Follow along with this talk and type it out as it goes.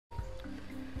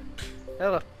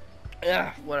Hello.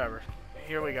 Yeah, whatever.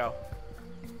 Here we go.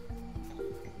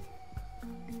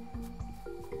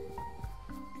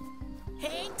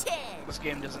 Hang 10. This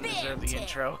game doesn't Bam deserve the 10.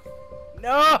 intro.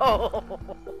 No!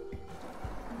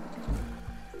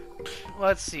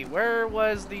 Let's see, where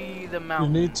was the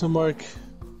mountain? You need to mark.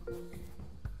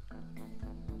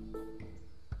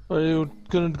 Are you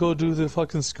gonna go do the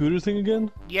fucking scooter thing again?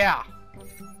 Yeah.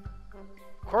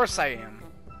 Of course I am.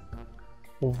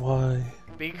 Why?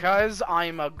 Because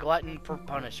I'm a glutton for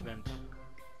punishment.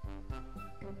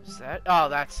 Is that? Oh,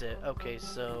 that's it. Okay,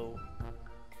 so...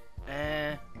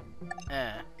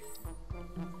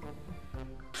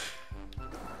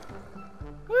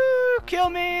 Woo!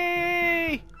 Kill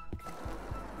me!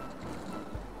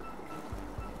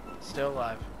 Still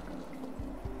alive.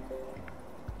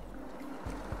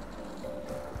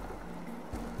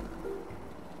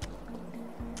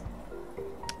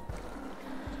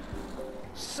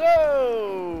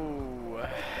 So,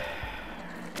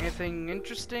 anything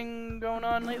interesting going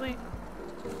on lately?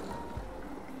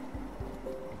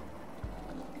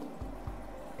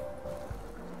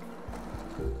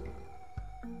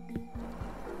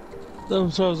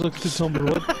 I'm sorry, I was looking to tell me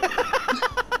what.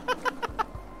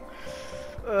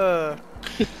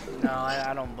 No,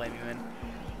 I don't blame you, man.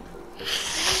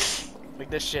 Like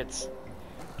this shit's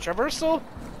traversal,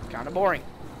 kind of boring.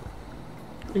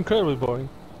 Incredibly boring.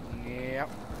 Yep.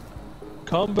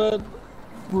 Combat,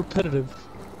 repetitive.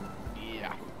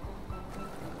 Yeah.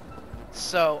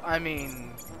 So, I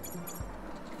mean,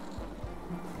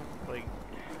 like,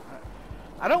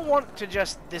 I don't want to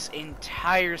just this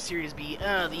entire series be,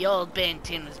 oh, the old Ben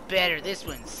 10 was better, this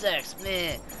one sucks,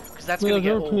 meh. Because that's gonna I've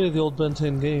get never old. played the old Ben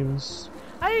 10 games.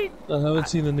 I haven't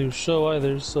seen the new show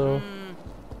either, so.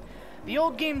 The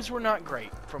old games were not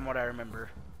great, from what I remember.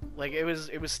 Like, it was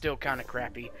still kind of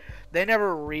crappy. They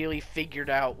never really figured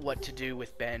out what to do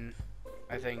with Ben,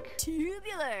 I think.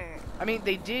 Tubular. I mean,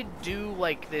 they did do,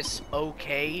 like, this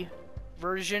okay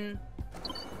version,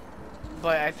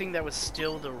 but I think that was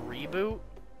still the reboot.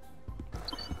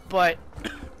 But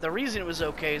the reason it was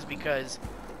okay is because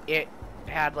it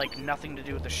had, like, nothing to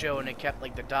do with the show, and it kept,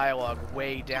 like, the dialogue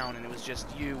way down, and it was just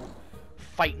you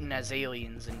fighting as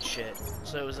aliens and shit.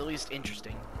 So it was at least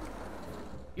interesting.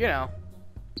 You know,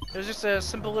 it was just a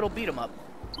simple little beat 'em up.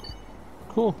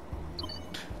 Cool.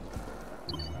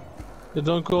 Yeah,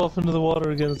 don't go off into the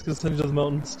water again, it's gonna send you to the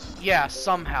mountains. Yeah,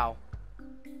 somehow.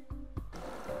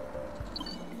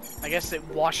 I guess it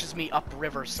washes me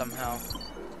upriver somehow.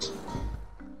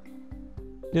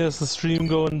 Yes, the stream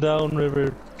going down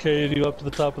river carried you up to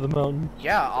the top of the mountain.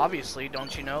 Yeah, obviously,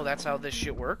 don't you know that's how this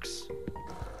shit works?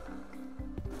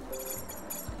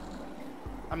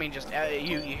 I mean, just,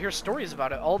 you hear stories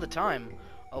about it all the time.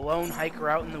 A lone hiker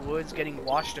out in the woods getting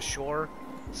washed ashore.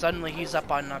 Suddenly he's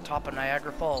up on top of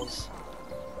Niagara Falls.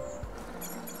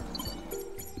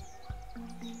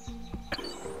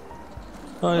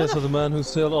 Oh yeah, so the man who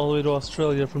sailed all the way to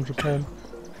Australia from Japan.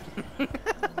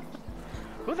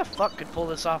 Who the fuck could pull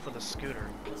this off with a scooter?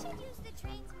 We should use the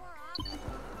trains more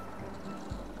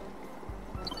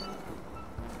often.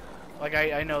 Like,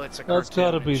 I know it's a cartoon. That's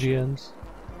gotta be and the shit. end.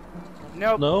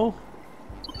 Nope. No?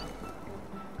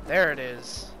 There it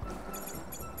is.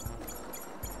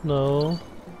 No.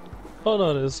 Oh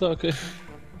no, it is. Okay.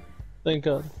 Thank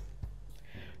God.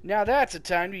 Now that's a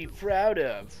time to be proud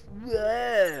of.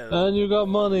 Whoa! And you got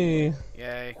money.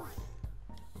 Yay.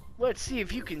 Let's see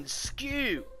if you can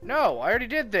scoot. No, I already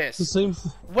did this. The same.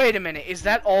 Wait a minute, is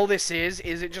that all this is?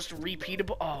 Is it just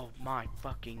repeatable? Oh my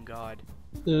fucking god.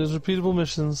 It is repeatable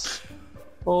missions.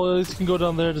 Oh, at least you can go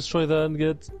down there, destroy that, and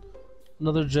get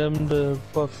another gem to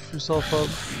buff yourself up,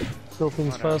 kill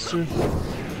things Whatever. faster.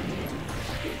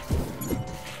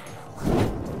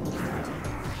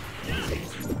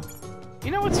 You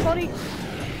know what's funny?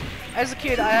 As a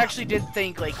kid, I actually did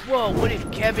think, like, whoa, what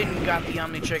if Kevin got the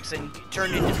Omnitrix and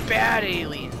turned into bad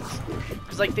aliens?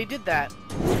 Because, like, they did that.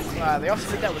 They also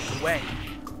did that with Gwen,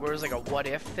 where it was, like, a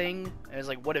what-if thing. And it was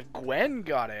like, what if Gwen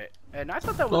got it? And I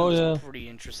thought that was pretty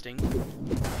interesting.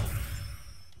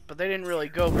 But they didn't really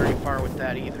go very far with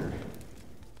that either.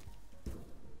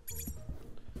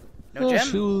 No Yeah, gem?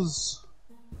 she was.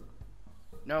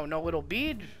 No little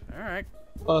bead? Alright.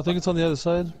 I think it's on the other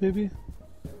side, maybe.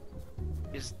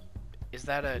 Is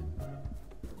that a...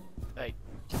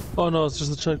 Oh no, it's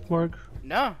just a check mark.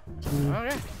 No.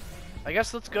 Okay. I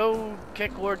guess let's go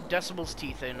kick Lord Decibel's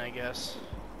teeth in, I guess.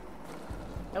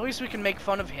 At least we can make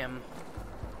fun of him.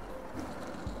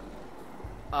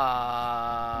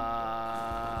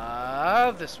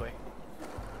 This way.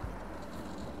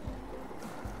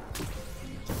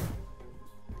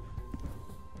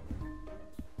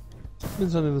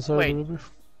 It's on the other side Wait. of the river.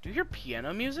 Do you hear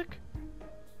piano music?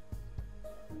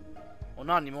 Well,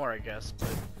 not anymore, I guess,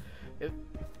 but...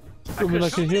 I mean, I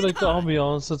can hear like the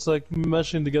ambiance. It's like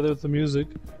meshing together with the music.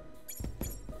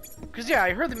 Cause yeah,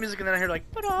 I heard the music and then I heard like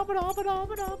ba-da, ba-da, ba-da,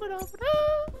 ba-da, ba-da,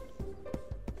 ba-da.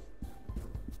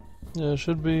 Yeah, it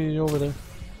should be over there.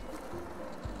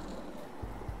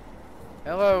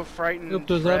 Hello, frightened Yep,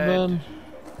 there's Fred. that man.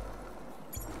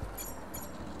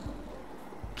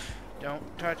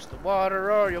 Don't touch the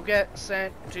water or you'll get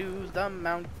sent to the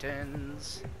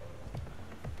mountains.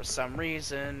 For some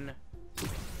reason,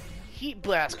 heat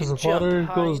blast can Because the jump water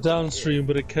high goes into the downstream,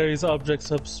 but it carries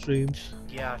objects upstream.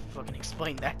 Yeah, I fucking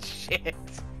explained that shit.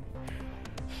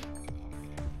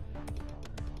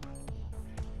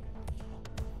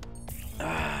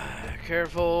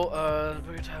 Careful,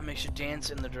 Booyah makes you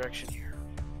dance in the direction here.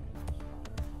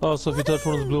 Oh, so if you touch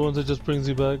one of the blue ones, it just brings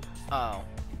you back. Oh.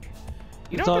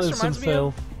 You It's know not what this instant reminds me fail.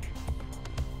 of?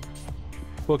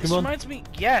 This Pokemon? reminds me...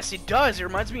 Yes, it does. It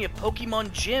reminds me of Pokemon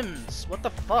gyms. What the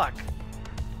fuck?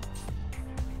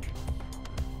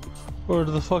 Or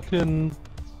the fucking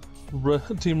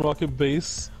Team Rocket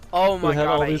base. Oh my It had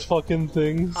god, all these fucking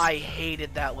things. I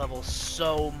hated that level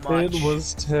so much. It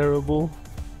was terrible.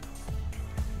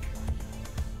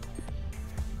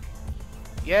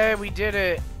 Yeah, we did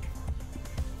it.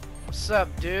 What's up,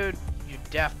 dude? You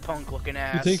Daft Punk looking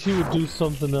ass. You think he would do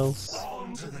something else?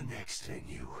 On to the next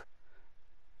venue.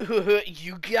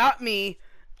 You got me.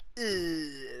 Ugh.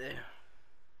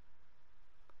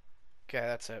 Okay,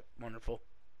 that's it. Wonderful.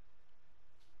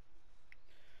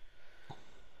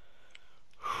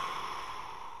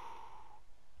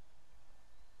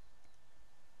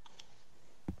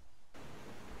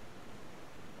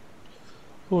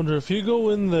 I wonder if you go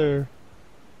in there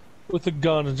with a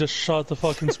gun and just shot the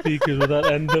fucking speakers, would that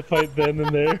end the fight then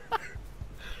and there?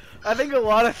 I think a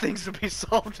lot of things would be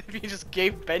solved if you just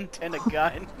gave Ben 10 a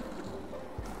gun.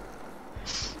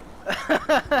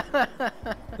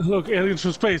 Look, aliens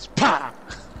from space, pah!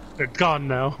 They're gone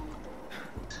now.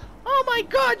 Oh my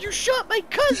god, you shot my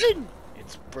cousin!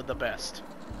 It's for the best.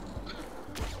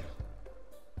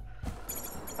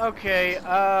 Okay,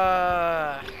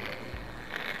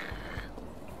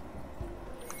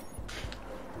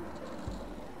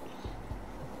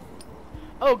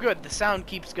 Oh good, the sound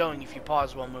keeps going if you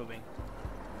pause while moving.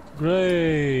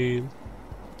 Great.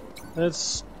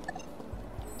 That's...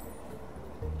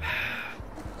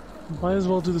 Might as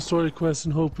well do the story quest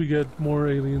and hope we get more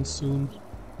aliens soon.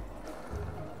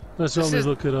 Let's This only is-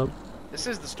 look it up. This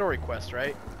is the story quest,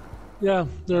 right? Yeah,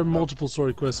 there are multiple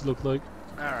story quests, it look like.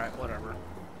 Alright, whatever.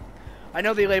 I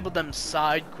know they labeled them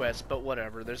side quests, but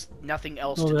whatever. There's nothing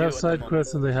else No, to they do have at the side moment.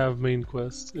 quests and they have main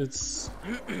quests. It's...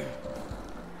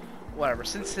 Whatever.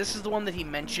 Since this is the one that he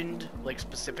mentioned, like,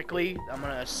 specifically, I'm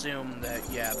gonna assume that,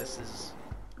 yeah, this is...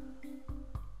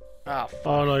 Oh, fuck.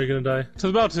 Oh no, you're gonna die. To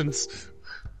the mountains!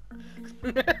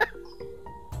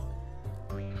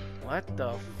 What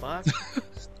the fuck?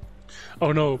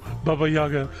 Oh no, Baba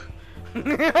Yaga.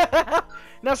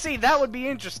 Now see, that would be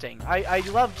interesting. I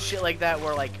loved shit like that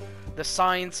where like the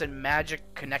science and magic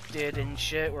connected and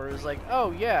shit where it was like,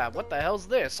 oh yeah, what the hell's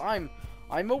this? I'm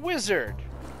a wizard.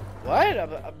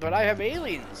 What? But I have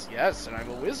aliens. Yes, and I'm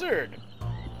a wizard.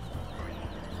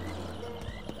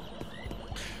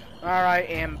 Alright,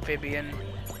 amphibian.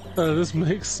 This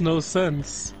makes no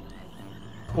sense.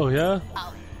 Oh yeah?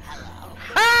 Oh, hello.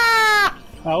 Ha!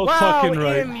 I was Wow, fucking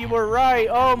right. Im, you were right.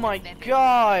 Oh my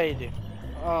god.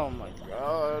 Oh my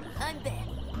god. I'm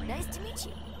Ben. Nice to meet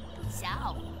you. So,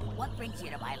 what brings you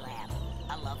to my lab?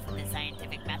 A love for the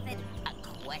scientific method? A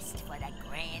quest for the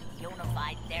grand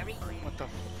unified theory? What the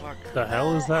fuck? The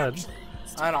hell is that? Actually,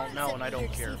 I don't Stefan know, sent and I me don't here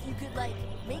to care. See if you could, like,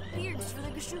 make beards for the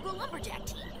Gashugo Lumberjack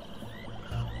team.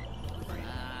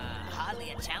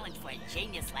 Hardly a challenge for a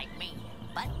genius like me,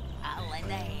 but I'll lend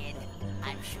a hand.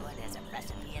 I'm sure there's a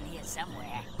recipe in here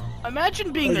somewhere.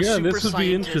 Imagine being a Yeah, super this would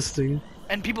be scientist interesting.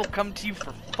 and people come to you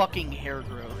for fucking hair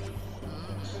growth.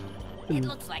 It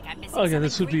looks like I'm missing Oh yeah, some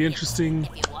this would be ingredients. interesting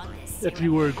If you want this if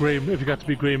you were if you got to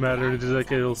be gray matter serum, and did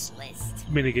like a little this list.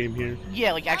 mini game here.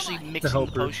 Yeah, like actually mixing the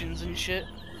helper. potions and shit.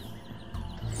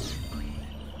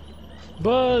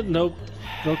 But nope,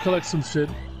 go collect some shit.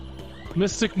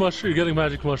 Mystic mushroom, you're getting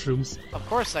magic mushrooms. Of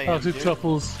course I am, Toxic dude.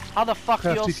 truffles. How the fuck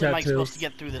crafty else am I supposed cattails. to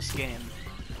get through this game?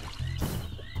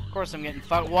 Of course I'm getting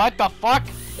fucked. What the fuck?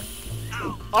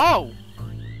 Oh!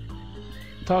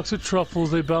 Toxic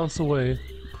truffles, they bounce away.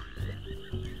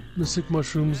 Mystic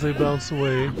mushrooms, they bounce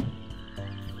away.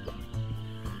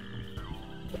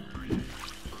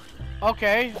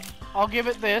 Okay, I'll give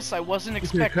it this. I wasn't Okay,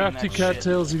 expecting crafty that shit.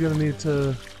 cattails, you're gonna need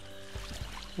to,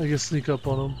 I guess, sneak up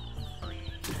on them.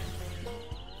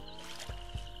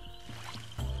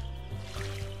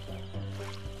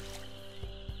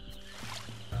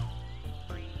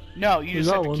 No, you just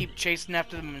got have to one. keep chasing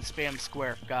after them and spam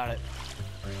square. Got it.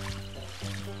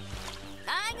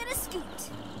 I'm gonna scoot.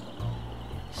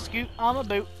 Scoot on a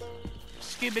boot.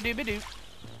 Scooby-dooby-doo.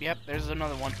 Yep, there's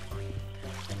another one.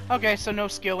 Okay, so no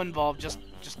skill involved. Just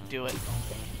do it.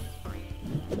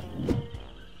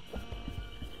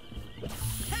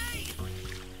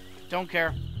 Don't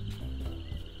care.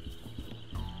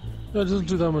 No, it doesn't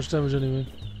do that much damage anyway.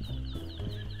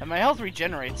 And my health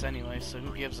regenerates anyway, so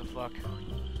who gives a fuck?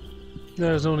 Yeah,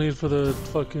 there's no need for the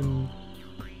fucking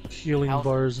healing Health.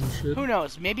 bars and shit. Who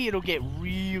knows? Maybe it'll get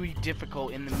really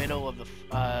difficult in the middle of the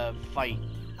fight.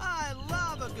 I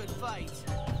love a good fight.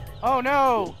 Oh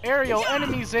no! Ariel,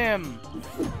 enemies him!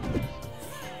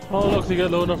 Oh look, they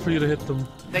get low enough for you to hit them.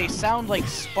 They sound like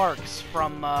sparks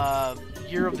from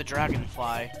Year of the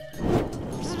Dragonfly.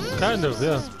 Kind of,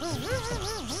 yeah.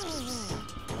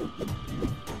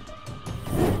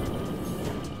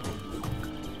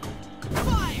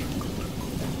 Fire!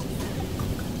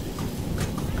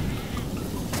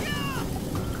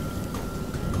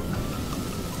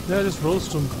 Yeah, just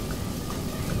roast them.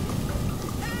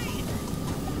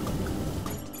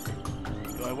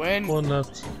 Do I win? One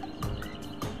left.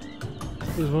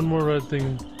 There's one more red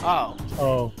thing. Oh.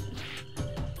 Oh.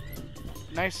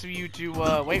 Nice of you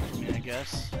to wait for me, I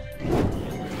guess.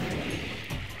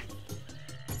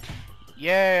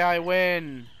 Yay, I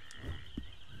win!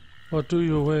 What do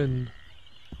you win?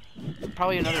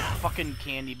 Probably another fucking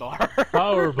candy bar.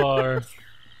 Power bar.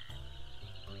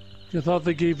 You thought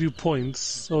they gave you points,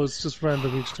 so it's just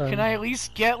random each time. Can I at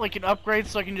least get like an upgrade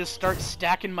so I can just start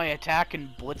stacking my attack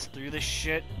and blitz through this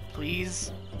shit,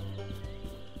 please?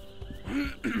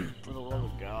 For the love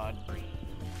of God. I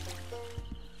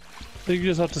think you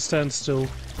just have to stand still,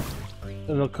 and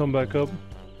they'll come back up.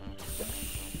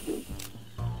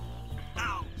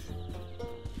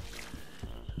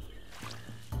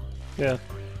 Yeah,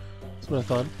 that's what I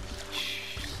thought.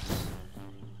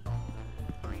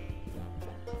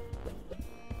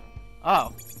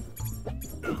 Oh.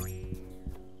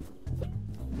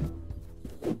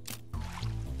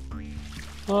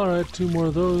 Alright, 2 more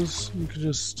of those. You can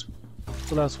just...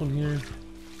 the last one here.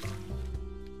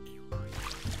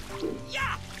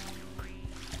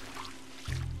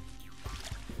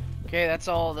 Okay, that's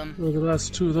all of them. Or the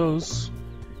last 2 of those.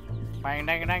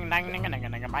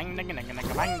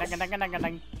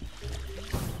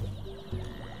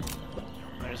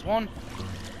 There's one.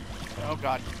 Oh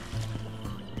god.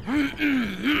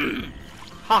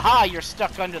 Haha, you're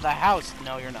stuck under the house.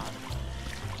 No, you're not.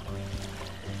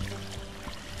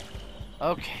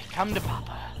 Okay, come to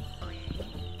Papa.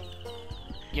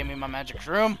 Give me my magic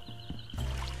shroom.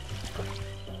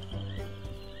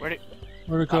 Where'd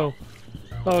Where'd it go?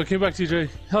 Oh, it came back, TJ.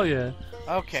 Hell yeah.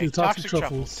 Okay, See, toxic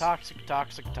truffles. truffles.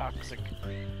 Toxic.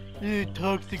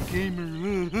 Toxic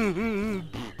gamer.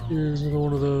 Here's another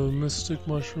one of the mystic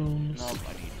mushrooms.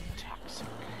 Nobody toxic.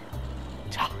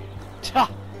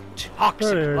 Toxic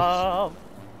There. love.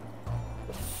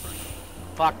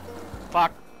 Fuck.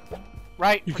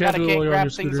 Right, You forgot I can't do it can't while you're on grab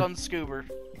your things scooter. on Scoober.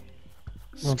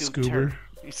 On Scoober.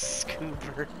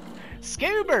 Scoober.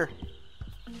 Scoober!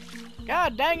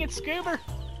 God dang it, Scoober!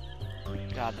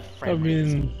 God, the frame I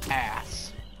mean, rate's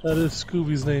ass. that is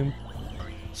Scooby's name.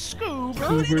 Scoober!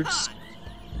 Scoobert.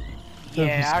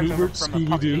 Yeah, I remember from a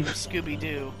pup Scooby-Doo. named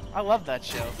Scooby-Doo. I love that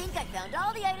show. I think I found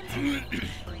all the items you need.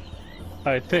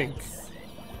 I think.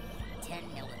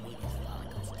 10mm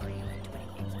follicles, stimulate, 20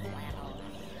 grams of flannel,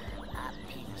 a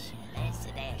pinch of this,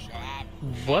 a dash of that.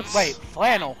 What? Wait,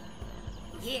 flannel.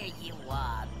 Here you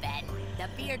are, Ben. The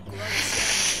beard glows and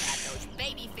have those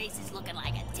baby faces looking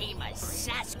like a team of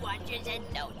Sasquatches in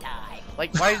no time.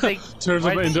 Like, why did they... Turns why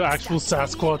them did- into actual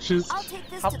Sasquatches. I'll take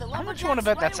this How, to the how much you want to lumberjacks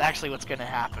bet right that's away. actually what's gonna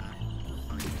happen?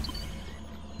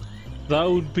 That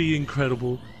would be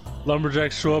incredible.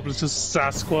 Lumberjacks show up and it's just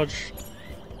Sasquatch.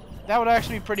 That would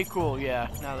actually be pretty cool, yeah,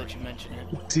 now that you mention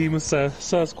it. Team of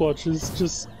Sasquatches.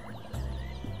 Just.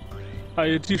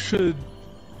 You should.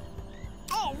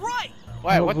 All right.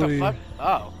 Wait, what the Probably- fuck?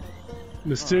 Oh.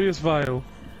 Mysterious vial.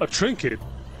 A trinket.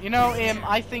 You know,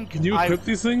 I think Can you I... equip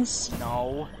these things?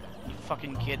 No. You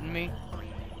fucking kidding me?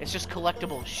 It's just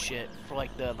collectible shit for,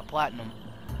 like, the platinum.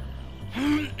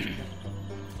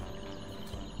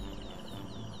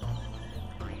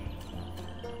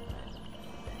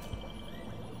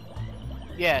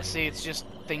 Yeah, see, it's just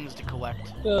things to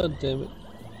collect. God damn it.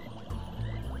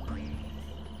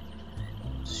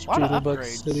 Lot of Strudel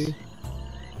upgrades. City.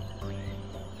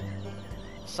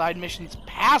 Side missions,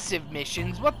 passive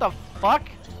missions, what the fuck?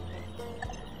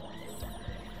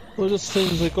 Well, just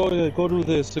things like, oh yeah, go do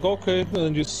this. Like, okay, and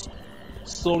then just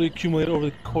slowly accumulate over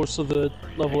the course of the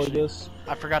level, Actually, I guess.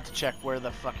 I forgot to check where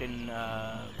the fucking,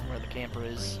 where the camper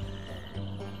is.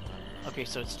 Okay,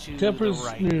 so it's to Camper's the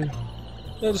right. near.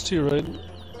 Yeah, just to your right.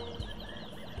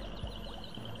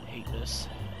 I hate this.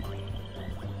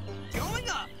 Going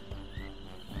up.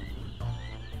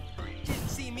 Didn't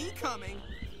see me coming.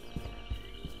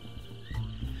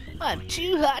 I'm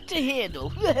too hot to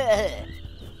handle.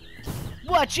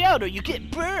 Watch out or you get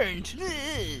burned.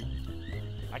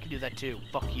 I can do that too.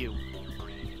 Fuck you.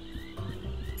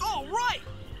 All right.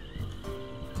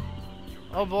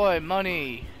 Oh boy,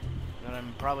 money that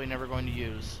I'm probably never going to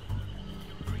use.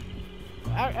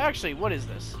 Actually, what is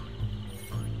this?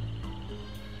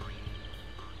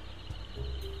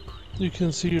 You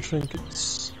can see your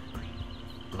trinkets.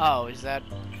 Oh, is that...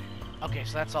 Okay,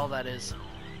 so that's all that is.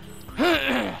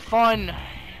 Fun!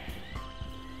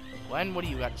 Gwen, what do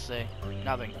you got to say?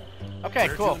 Nothing. Okay,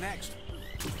 Where cool. to next?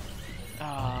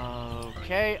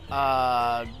 Okay,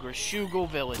 Grishugal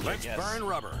Village, I Let's guess. burn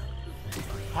rubber.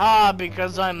 Ah,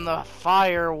 because I'm the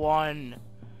fire one.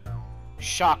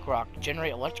 Shock rock.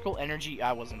 Generate electrical energy.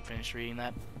 I wasn't finished reading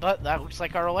that. But that looks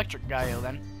like our electric guy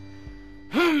then.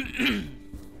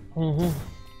 Mm-hmm.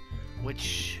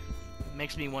 Which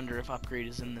makes me wonder if upgrade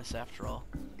is in this after all.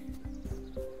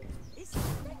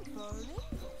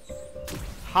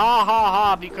 Ha ha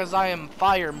ha, because I am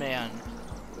fireman.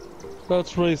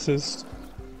 That's racist.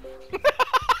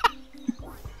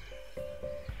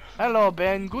 Hello,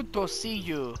 Ben. Good to see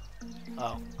you.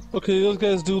 Oh. Okay, those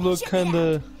guys do look Check it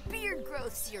kinda. out. Beard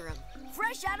growth serum,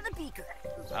 fresh out of the beaker.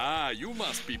 Ah, you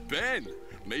must be Ben.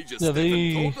 Major Yeah, Stefan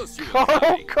they- told us you were Carl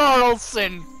coming.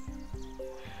 Carlson.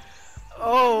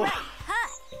 Oh. Hi,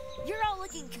 you're all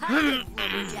looking kind of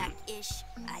lumberjack-ish,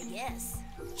 I guess.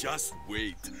 Just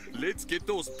wait. Let's get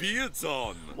those beards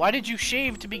on. Why did you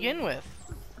shave to begin with?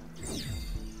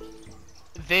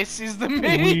 This is the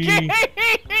mini game.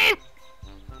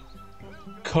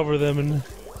 Cover them and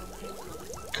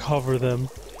cover them.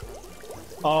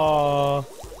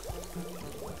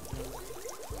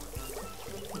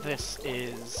 This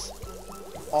is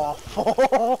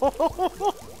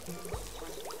awful.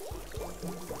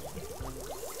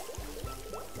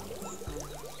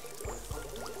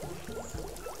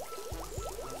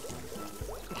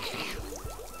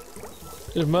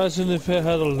 Imagine if it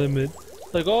had a limit.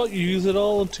 Like, oh, you use it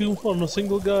all on a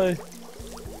single guy.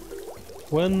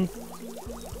 When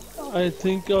I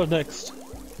think, oh, next.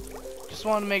 Just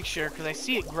want to make sure because I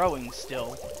see it growing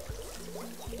still.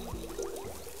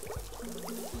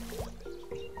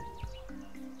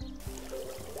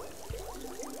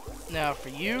 Now for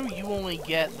you, you only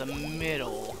get the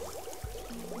middle.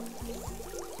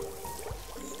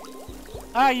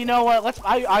 Ah, you know what?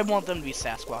 I want them to be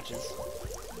Sasquatches.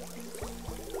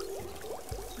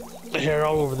 Hair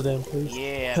all over the damn place.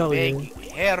 Yeah, Hell big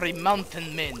hairy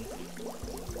mountain men.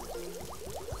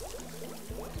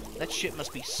 That shit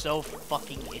must be so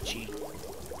fucking itchy.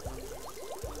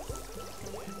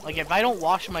 Like if I don't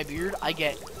wash my beard, I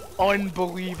get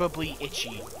unbelievably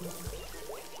itchy.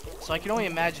 So I can only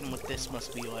imagine what this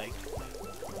must be like.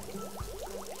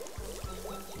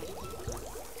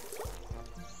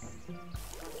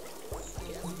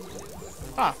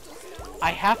 Huh.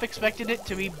 I half expected it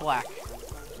to be black.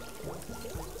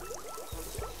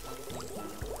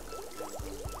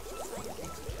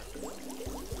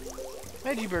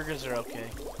 Veggie burgers are okay.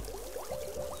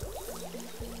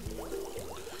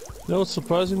 You know what's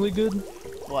surprisingly good?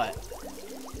 What?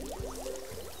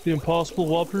 The Impossible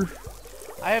Whopper.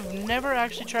 I have never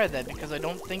actually tried that because I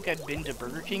don't think I've been to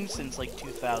Burger King since like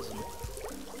 2000.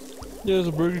 Yeah, there's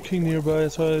a Burger King nearby,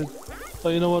 so I thought,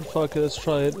 you know what, fuck it, let's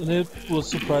try it. And it was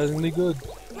surprisingly good.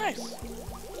 Nice.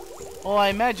 Well, I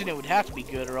imagine it would have to be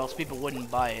good or else people wouldn't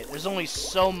buy it. There's only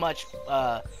so much,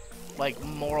 like,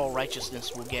 moral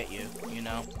righteousness will get you, you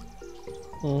know?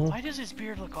 Why does his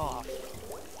beard look off?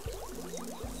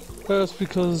 That's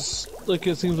because, like,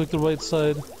 it seems like the right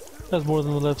side has more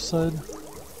than the left side.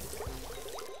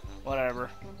 Whatever.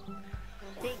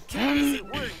 Thank goodness it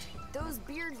worked. Those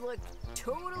beards look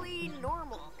totally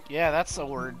normal. Yeah, that's a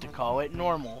word to call it.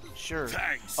 Normal. Sure.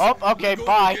 Thanks. Oh, okay, We're going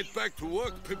bye. to get back to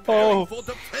work preparing Oh. for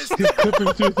the He's festival.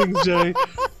 clipping through things, Jay.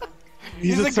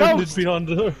 He's a ascended ghost. beyond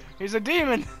the... He's a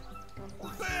demon.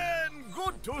 Ben,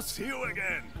 good to see you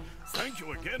again. Thank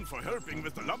you again for helping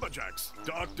with the lumberjacks.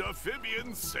 Dr.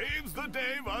 Phibian saves the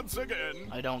day once again.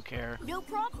 I don't care. No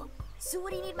problem. So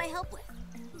what do you need my help with?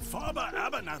 Farmer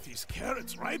Abernathy's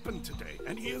carrots ripened today,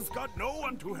 and he has got no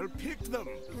one to help pick them.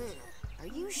 Are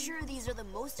you sure these are the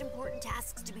most important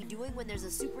tasks to be doing when there's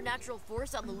a supernatural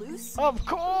force on the loose? Of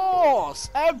course!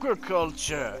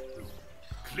 Agriculture!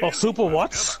 Clearly, super I've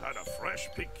what? never had a friend fresh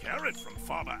picked carrot from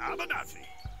Farmer Abernathy.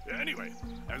 Anyway,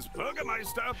 as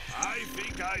Burgermeister, I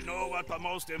think I know what the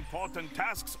most important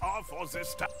tasks are for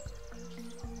this town.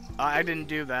 I didn't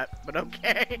do that, but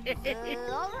okay.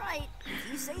 Alright.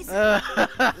 If you say so.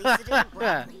 At least it isn't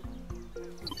broccoli.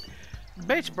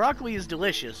 Bitch, broccoli is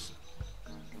delicious.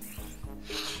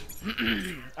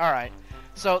 Alright,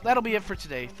 so that'll be it for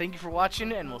today. Thank you for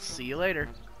watching, and we'll see you later.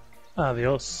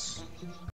 Adios.